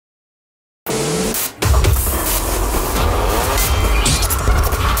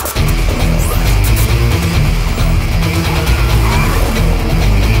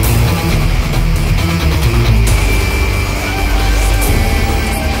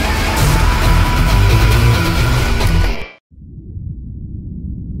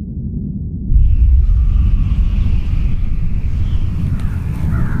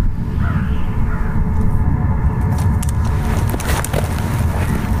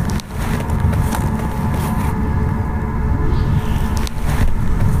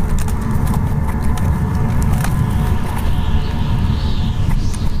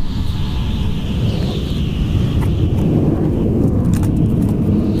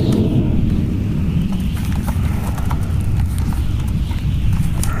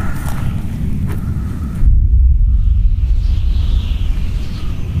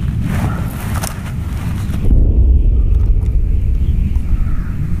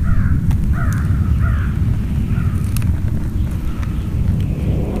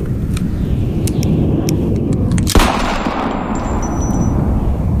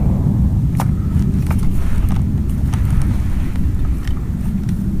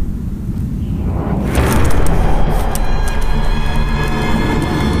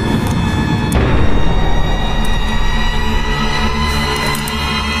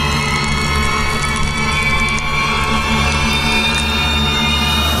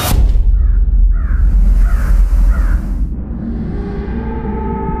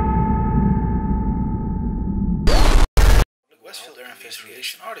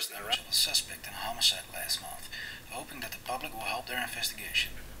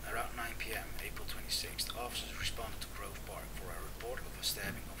Around 9 p.m. April 26th, officers responded to Grove Park for a report of a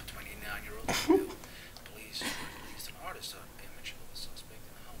stabbing of a 29-year-old female. Police released an artist image of the suspect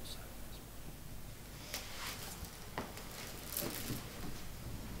in a homicide.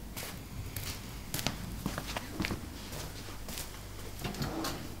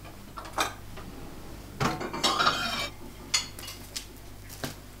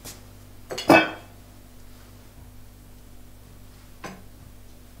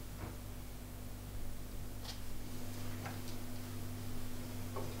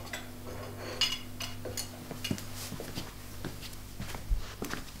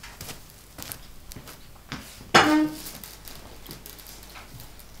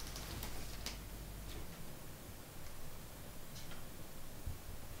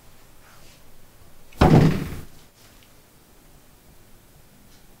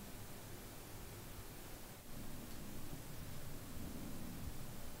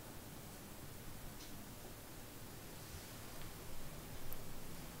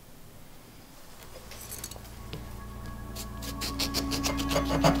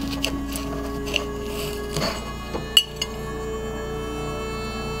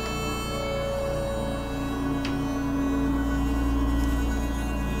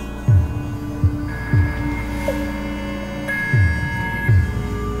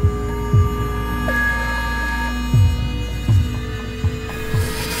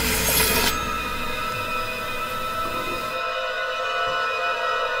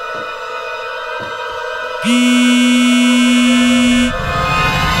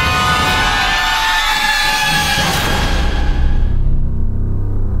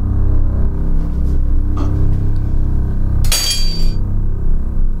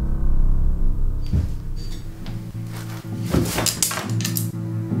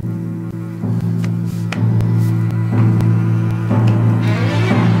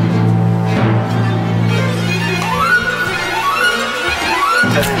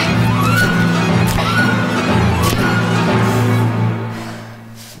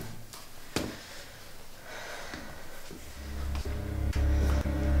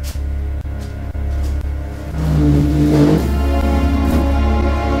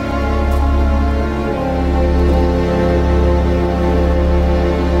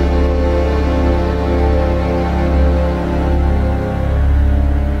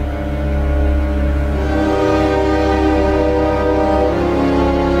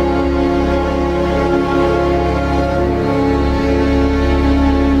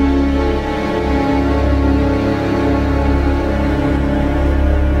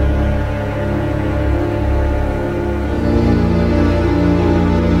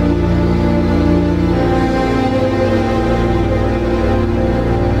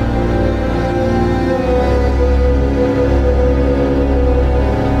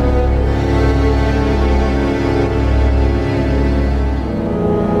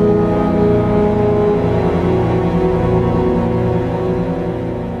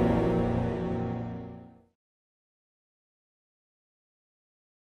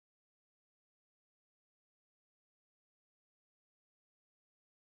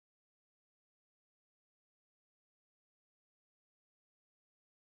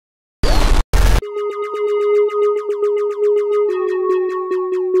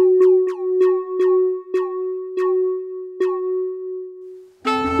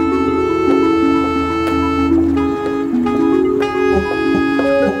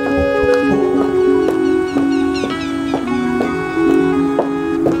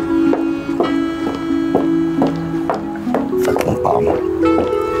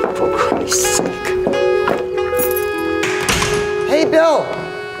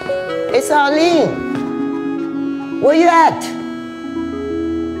 Arlene, where you at?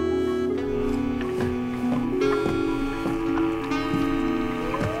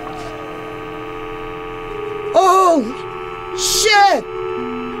 Oh, shit!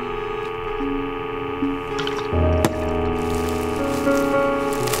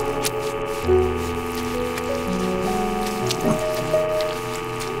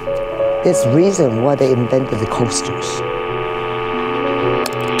 There's reason why they invented the coasters.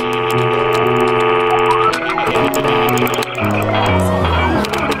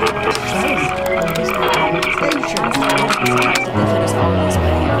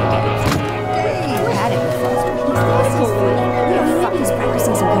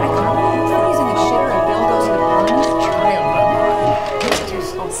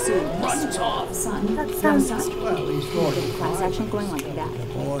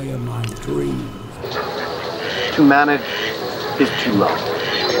 To manage is too low.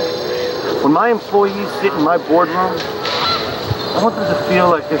 When my employees sit in my boardroom, I want them to feel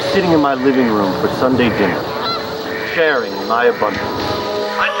like they're sitting in my living room for Sunday dinner, sharing in my abundance.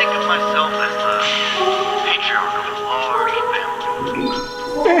 I think of myself as the patriarch of a large family.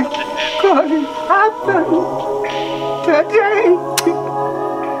 It's going to happen today.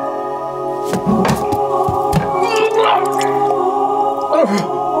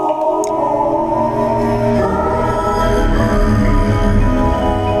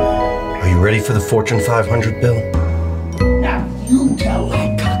 Are you ready for the Fortune 500, Bill? Now you tell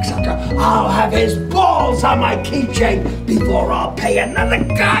that cocksucker I'll have his balls on my keychain before I'll pay another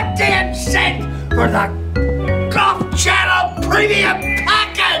goddamn cent for the Golf Channel Premium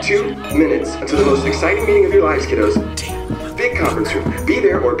Package! 2 minutes until the most exciting meeting of your lives, kiddos. Big conference room. Be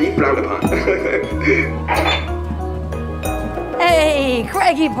there or be frowned upon. Hey,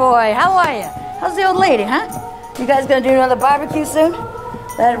 Craigie boy, how are you? How's the old lady, huh? You guys gonna do another barbecue soon?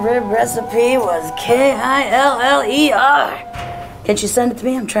 That rib recipe was K-I-L-L-E-R. Can't you send it to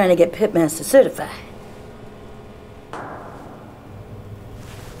me? I'm trying to get Pitmaster certified.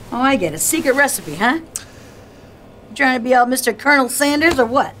 Oh, I get a secret recipe, huh? You trying to be all Mr. Colonel Sanders or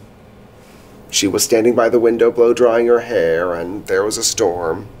what? She was standing by the window blow drying her hair, and there was a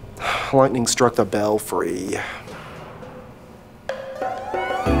storm. Lightning struck the belfry.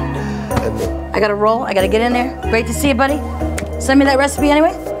 I gotta roll. I gotta get in there. Great to see you, buddy. Send me that recipe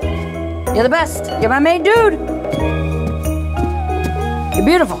anyway. You're the best. You're my main dude. You're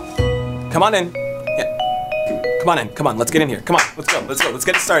beautiful. Come on in. Yeah. Come on in. Come on. Let's get in here. Come on. Let's go. Let's go. Let's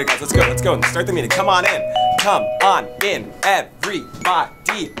get it started, guys. Let's go. Let's go. Start the meeting. Come on in. Come on in,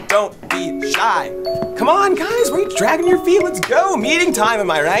 everybody. Don't be shy. Come on, guys. Why are you dragging your feet? Let's go. Meeting time, am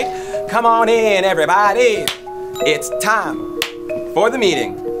I right? Come on in, everybody. It's time for the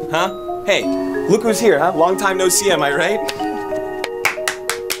meeting. Huh? Hey, look who's here, huh? Long time no see, am I right?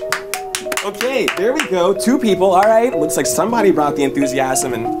 Okay, there we go. 2 people, all right. Looks like somebody brought the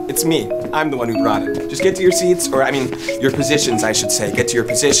enthusiasm, and it's me. I'm the one who brought it. Just get to your seats, or I mean, your positions, I should say. Get to your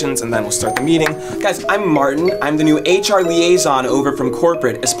positions, and then we'll start the meeting. Guys, I'm Martin. I'm the new HR liaison over from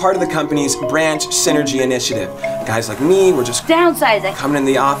corporate as part of the company's branch synergy initiative. Guys like me, we're just downsizing. Coming in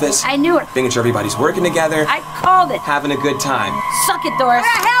the office. I knew it. Making sure everybody's working together. I called it. Having a good time. Suck it, Doris. Where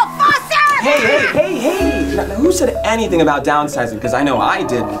the hell, Foster? Hey! Now, who said anything about downsizing? Because I know I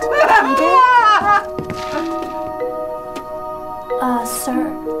didn't. Sir,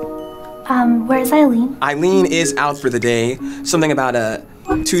 where's Eileen? Eileen is out for the day. Something about a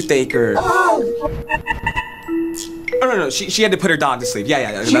toothache or... Oh, no, she had to put her dog to sleep.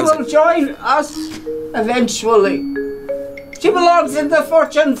 Yeah. She will join us eventually. She belongs in the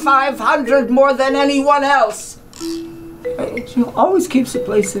Fortune 500 more than anyone else. She always keeps the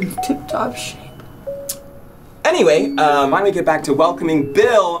place in tip-top shape. Anyway, why don't we get back to welcoming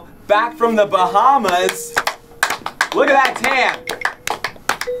Bill back from the Bahamas. Look at that tan.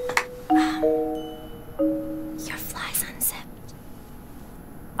 Your fly's unzipped.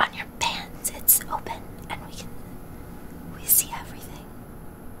 On your pants, it's open, and we see everything.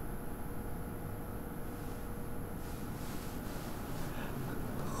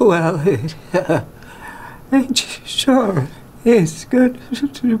 Well, it sure is good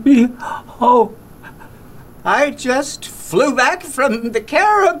to be home. I just flew back from the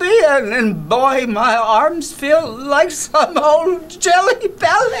Caribbean, and boy, my arms feel like some old jelly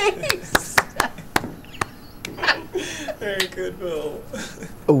bellies. Very good, Bill.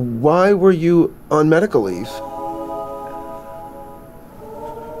 Why were you on medical leave?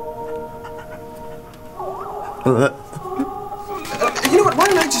 You know what? Why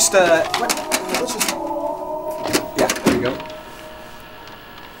don't I just let's just. Yeah, there you go.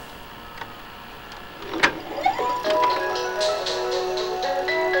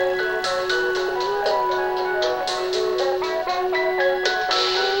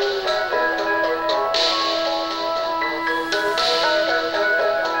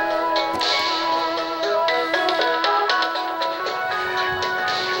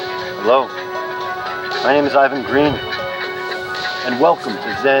 Hello, my name is Ivan Green, and welcome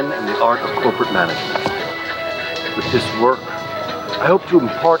to Zen and the Art of Corporate Management. With this work, I hope to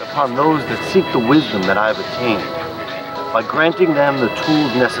impart upon those that seek the wisdom that I have attained by granting them the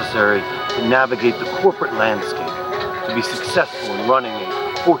tools necessary to navigate the corporate landscape to be successful in running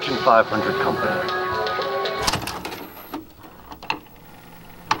a Fortune 500 company.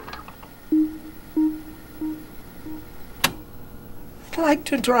 I'd like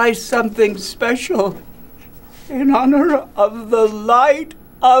to try something special in honor of the light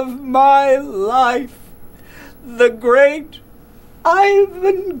of my life, the great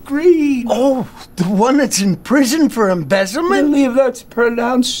Ivan Green. Oh, the one that's in prison for embezzlement? I believe that's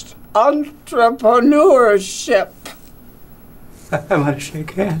pronounced entrepreneurship. I want to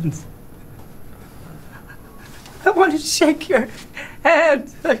shake hands. I want to shake your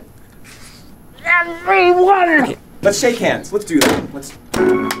hand. Everyone! Okay, let's shake hands. Let's do that. That's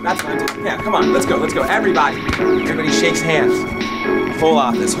what I do. Yeah, come on, let's go. Everybody shakes hands. Whole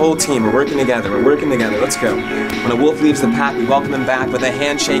office, whole team, we're working together, let's go. When a wolf leaves the pack, we welcome him back with a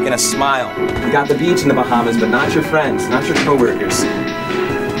handshake and a smile. We got the beach in the Bahamas, but not your friends, not your co-workers.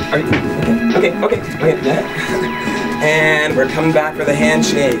 Are you, okay, yeah. And we're coming back for the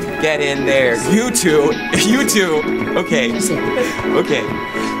handshake. Get in there. You two, okay.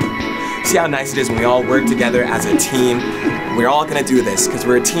 See how nice it is when we all work together as a team? We're all gonna do this, because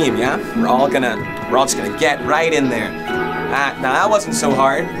we're a team, yeah? We're all just gonna get right in there. Now that wasn't so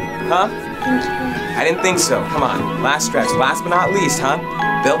hard, huh? Thank you. I didn't think so. Come on, last stretch, last but not least, huh?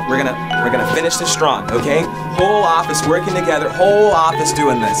 Bill, we're gonna finish this strong, okay? Whole office working together, whole office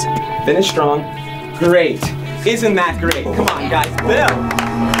doing this. Finish strong. Great. Isn't that great? Come on, guys. Bill.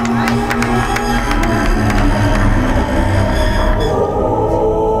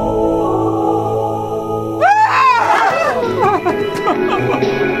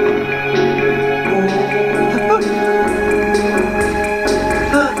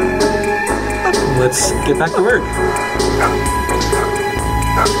 Let's get back to work.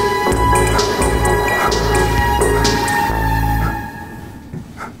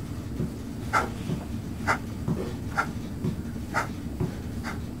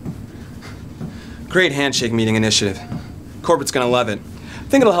 Great handshake meeting initiative. Corporate's gonna love it. I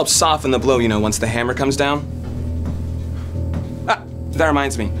think it'll help soften the blow, you know, once the hammer comes down. That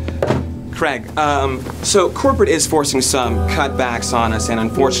reminds me. Craig, so corporate is forcing some cutbacks on us, and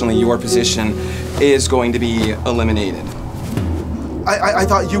unfortunately your position is going to be eliminated. I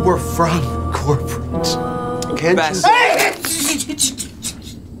thought you were from corporate. Can't Best.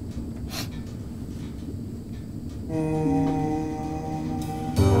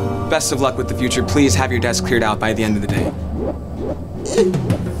 Best of luck with the future. Please have your desk cleared out by the end of the day.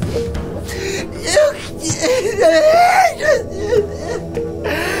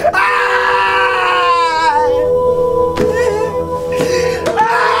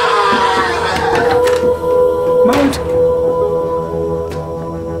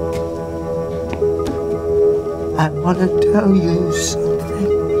 I want to tell you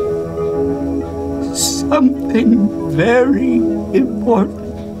something very important.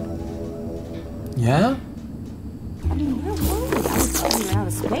 Yeah?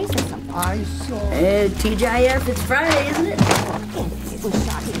 TGIF, it's Friday, isn't it?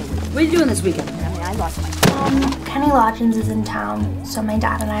 What are you doing this weekend? Kenny Loggins is in town, so my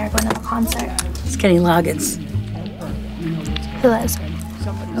dad and I are going to the concert. It's Kenny Loggins. Who is?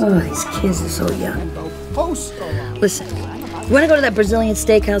 Oh, these kids are so young. Listen, you want to go to that Brazilian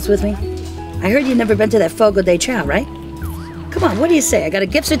steakhouse with me? I heard you've never been to that Fogo de Chao, right? Come on, what do you say? I got a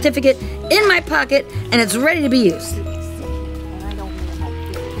gift certificate in my pocket, and it's ready to be used.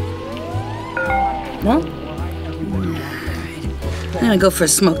 No? I'm gonna go for a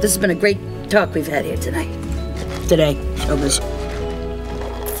smoke. This has been a great talk we've had here tonight. Today, Showbiz.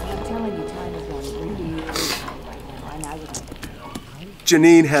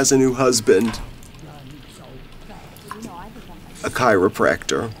 Janine has a new husband. A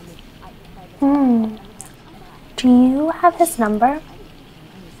chiropractor. Do you have his number?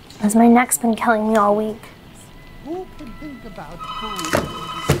 Because my neck's been killing me all week.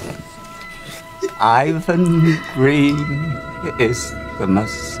 Ivan Green is the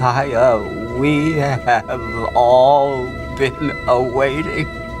Messiah we have all been awaiting.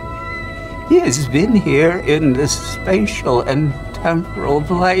 He has been here in this spatial and temporal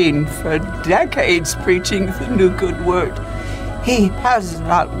plane for decades preaching the new good word. He has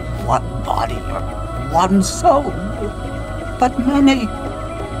not one body or one soul, but many.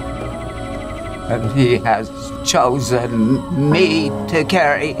 And he has chosen me to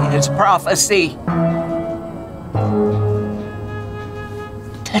carry his prophecy.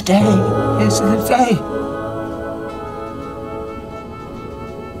 Today is the day.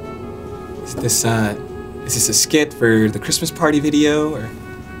 Is this a skit for the Christmas party video, or?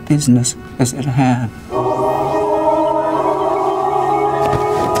 Business is at hand.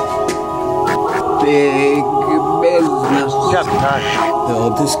 Big business. Bill,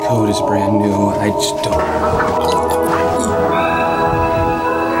 this code is brand new. I just don't.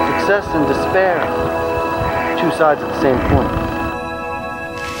 Success and despair. Two sides of the same coin.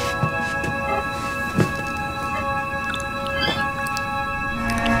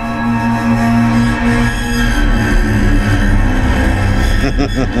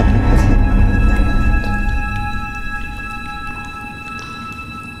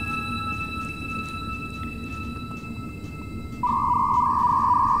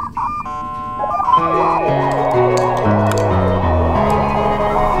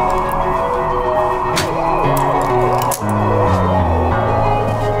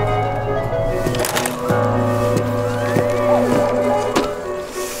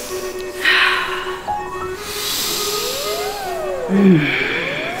 Okay,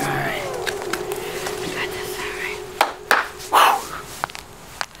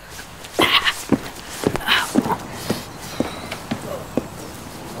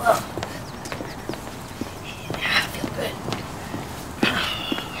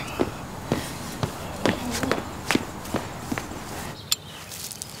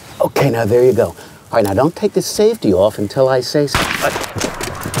 now there you go. All right, now don't take the safety off until I say so. I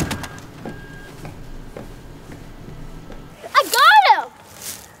got him!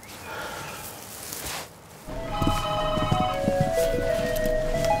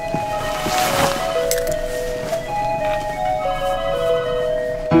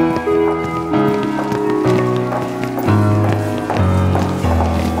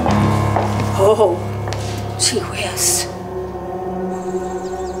 Oh, gee whiz.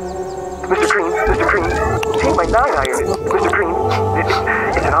 Mr. Green, take my 9-iron. Mr. Green,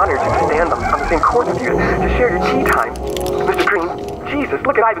 it's an honor to stand on the same court with you, to share your tea time. Mr. Green, Jesus,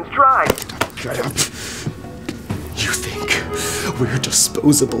 look at Ivan's drive. Shut up. You think we're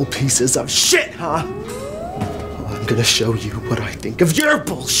disposable pieces of shit, huh? Well, I'm gonna show you what I think of your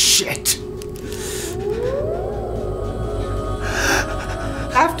bullshit.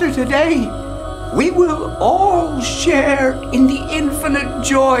 After today, we will all share in the infinite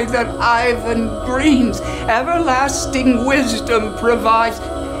joy that Ivan Green's everlasting wisdom provides.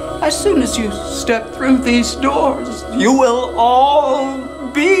 As soon as you step through these doors, you will all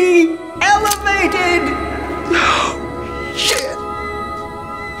be elevated. Shit!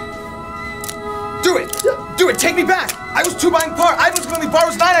 Do it! Do it! Take me back! I was 2 buying par. I was going to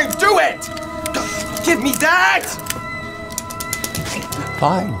borrow 9. Do it! Give me that!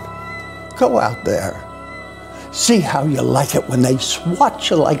 Fine. Go out there. See how you like it when they swat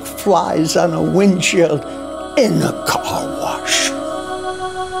you like flies on a windshield in a car wash.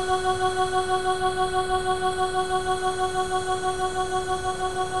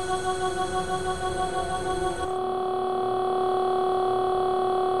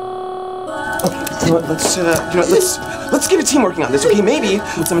 Let's get a team working on this, okay? Maybe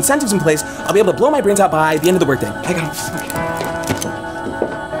with some incentives in place, I'll be able to blow my brains out by the end of the workday. Hang on.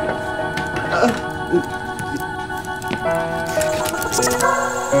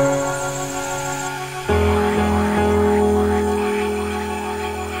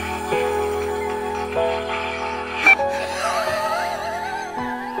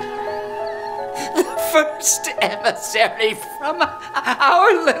 First emissary from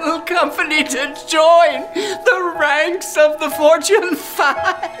our little company to join the ranks of the Fortune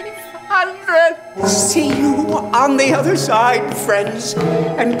 500. See you on the other side, friends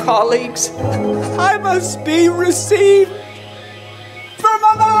and colleagues. I must be received from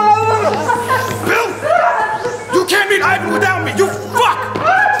above. Bill! You can't meet Ivan without me, you fuck!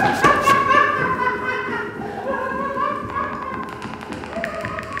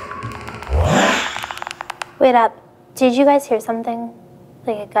 Wait up. Did you guys hear something?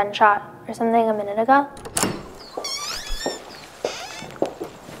 Like a gunshot or something a minute ago?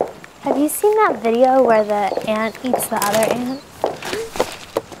 Have you seen that video where the ant eats the other ant?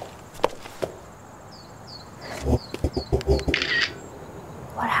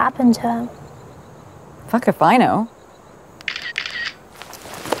 What happened to him? Fuck if I know.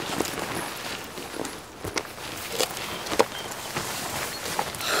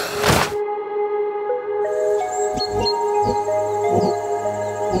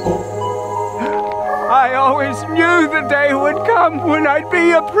 I always knew the day would come when I'd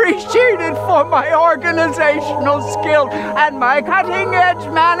be appreciated for my organizational skill and my cutting-edge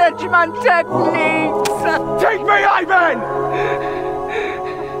management techniques. Take me, Ivan!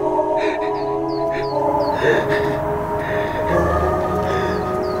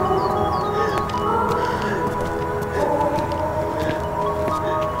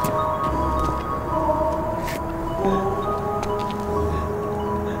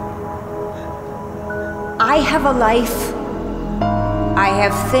 I have a life. I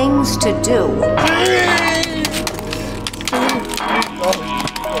have things to do.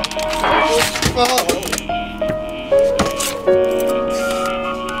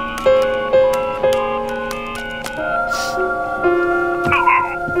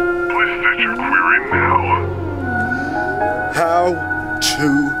 How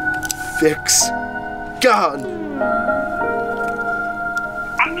to fix gun.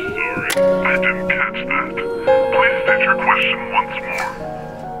 I'm sorry, I didn't catch that. Please state your question once more.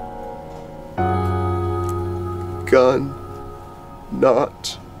 Gun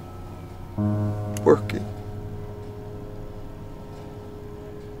not working.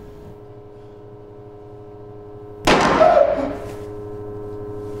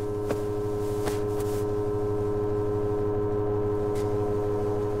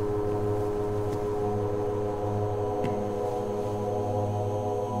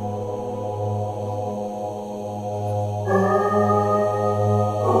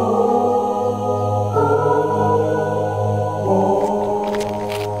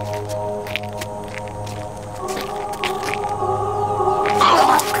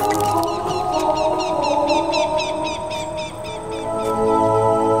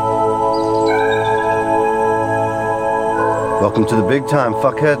 Welcome to the big time,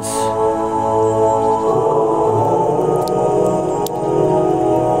 fuckheads.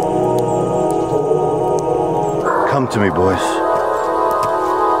 Come to me, boys.